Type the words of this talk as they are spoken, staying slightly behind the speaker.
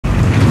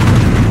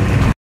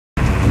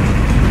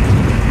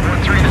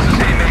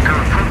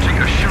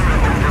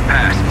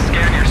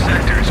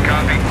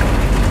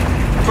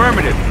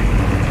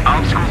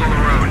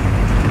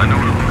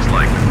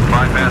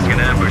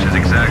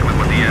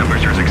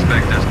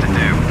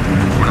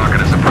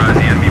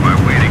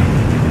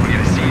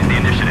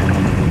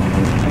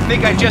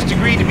think I just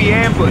agreed to be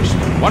ambushed.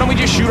 Why don't we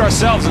just shoot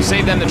ourselves and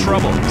save them the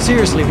trouble?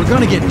 Seriously, we're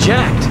gonna get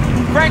jacked.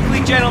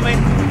 Frankly, gentlemen,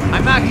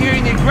 I'm not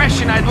hearing the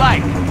aggression I'd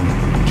like.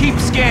 Keep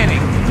scanning.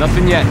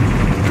 Nothing yet.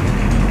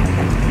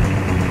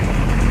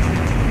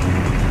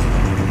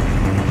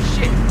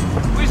 Shit,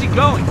 where's he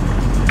going?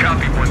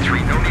 Copy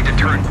 1-3, no need to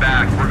turn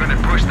back. We're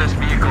gonna push this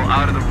vehicle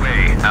out of the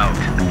way. Out.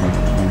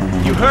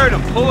 You heard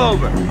him, pull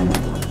over.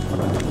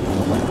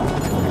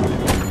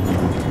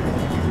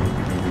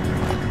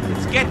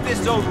 Let's get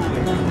this over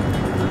with.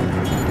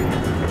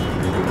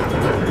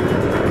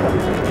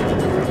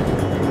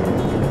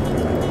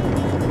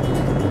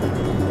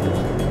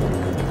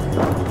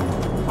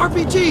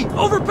 RPG,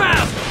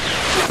 overpass!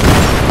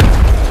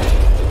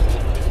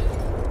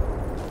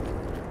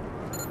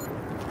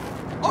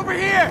 Over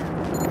here!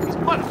 These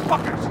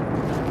motherfuckers!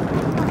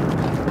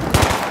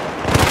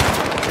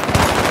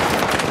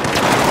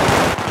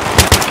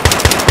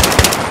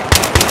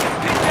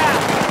 Get down!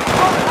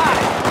 Go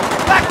high!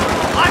 Backward!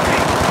 On me!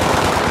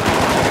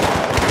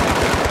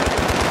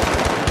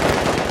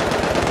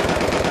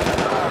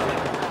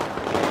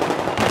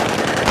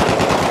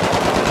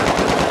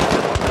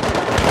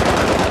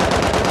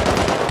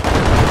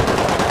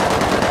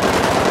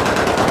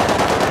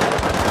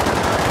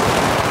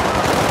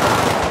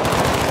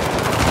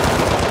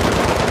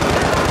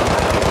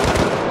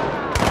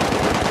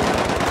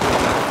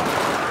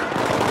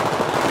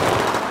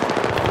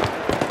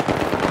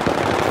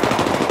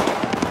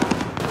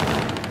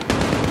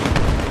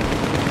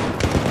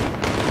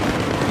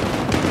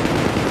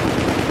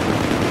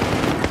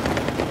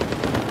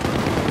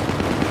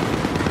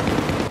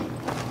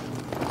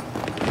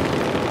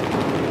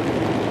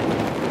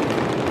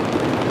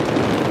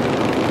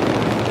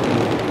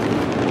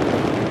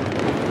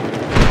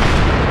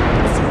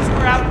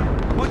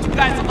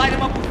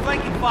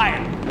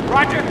 Fire!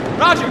 Roger!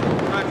 Roger!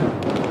 Roger.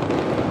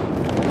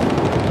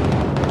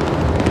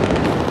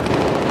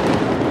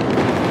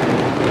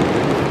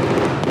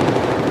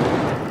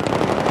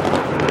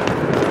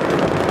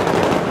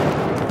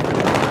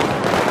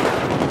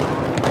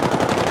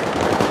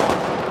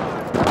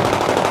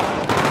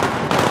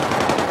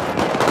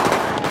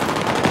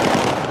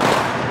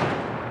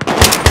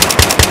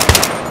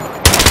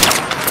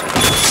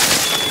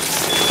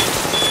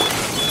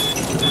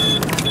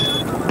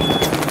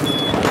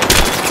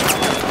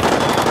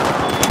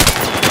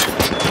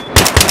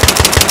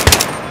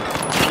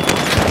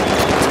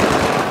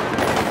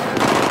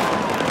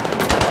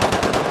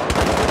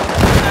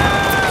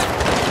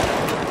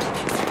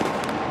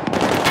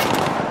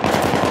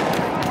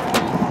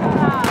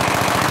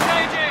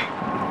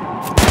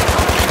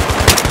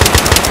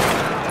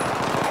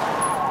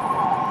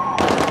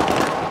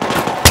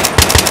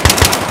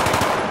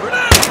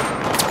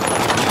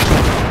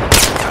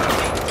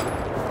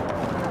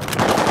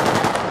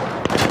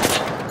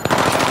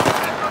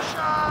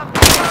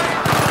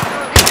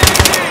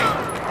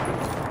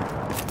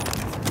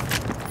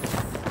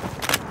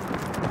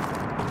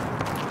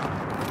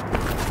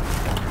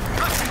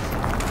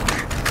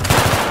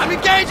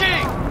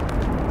 Engaging!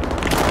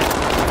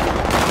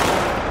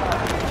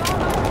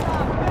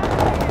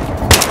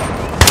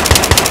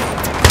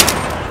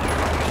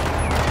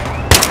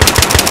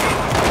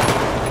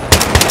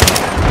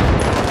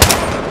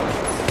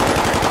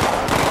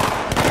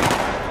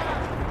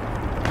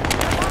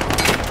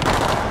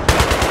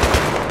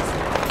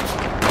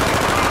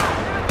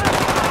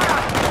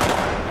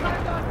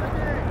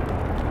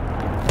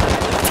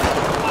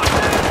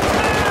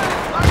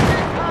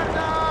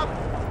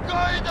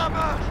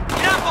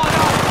 Get up on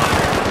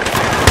us!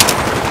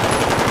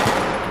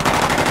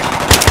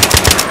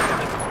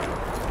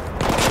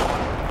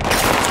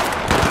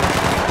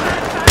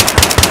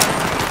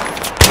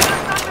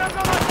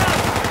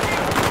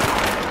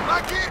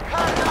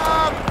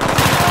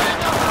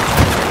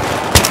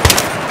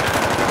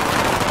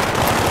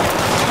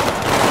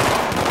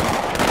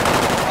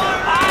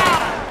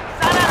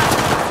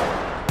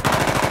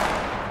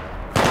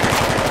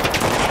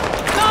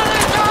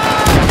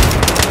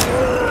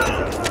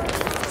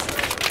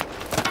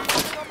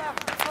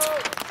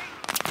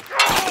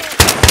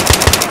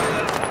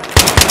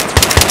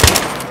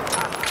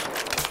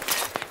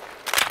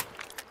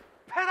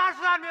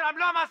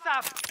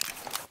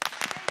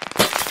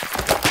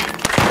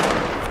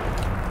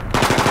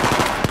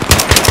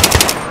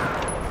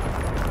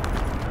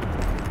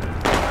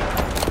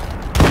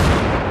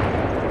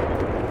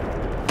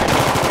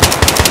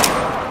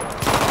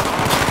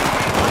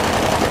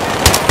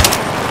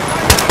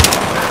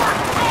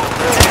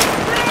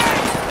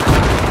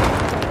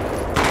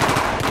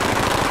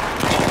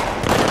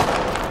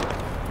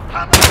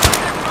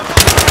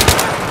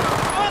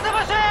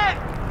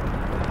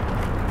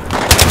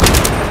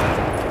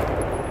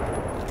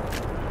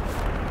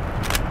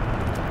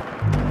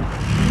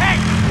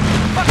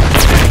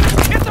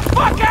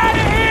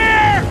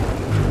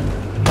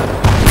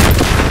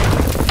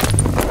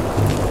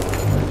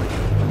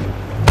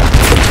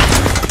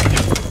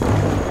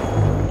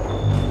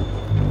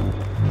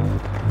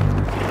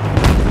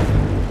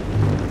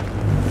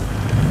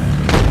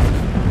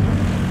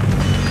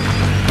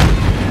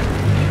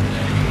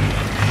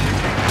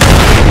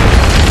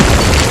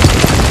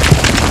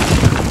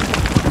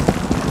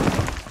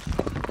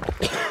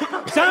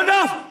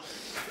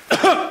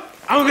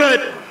 I'm good.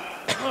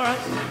 All right.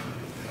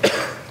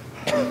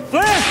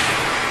 Flash!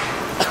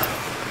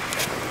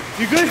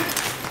 You good?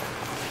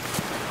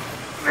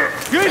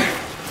 Good?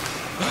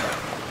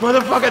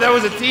 Motherfucker, that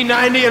was a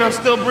T-90 and I'm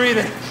still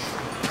breathing.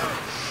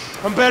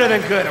 I'm better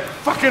than good. I'm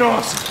fucking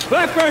awesome.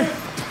 Blackburn!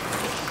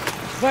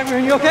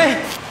 Blackburn, you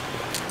okay?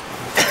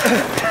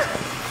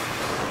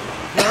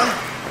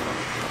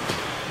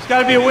 There's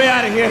gotta be a way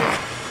out of here.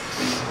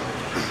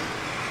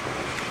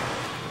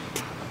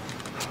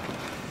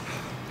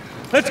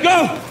 Let's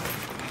go!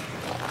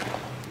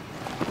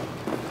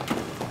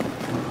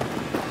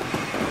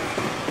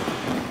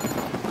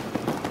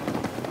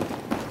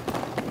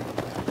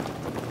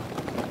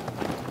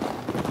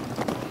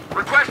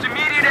 Request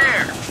immediate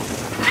air.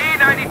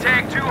 T-90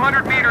 tank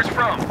 200 meters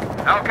from.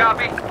 How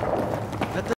copy?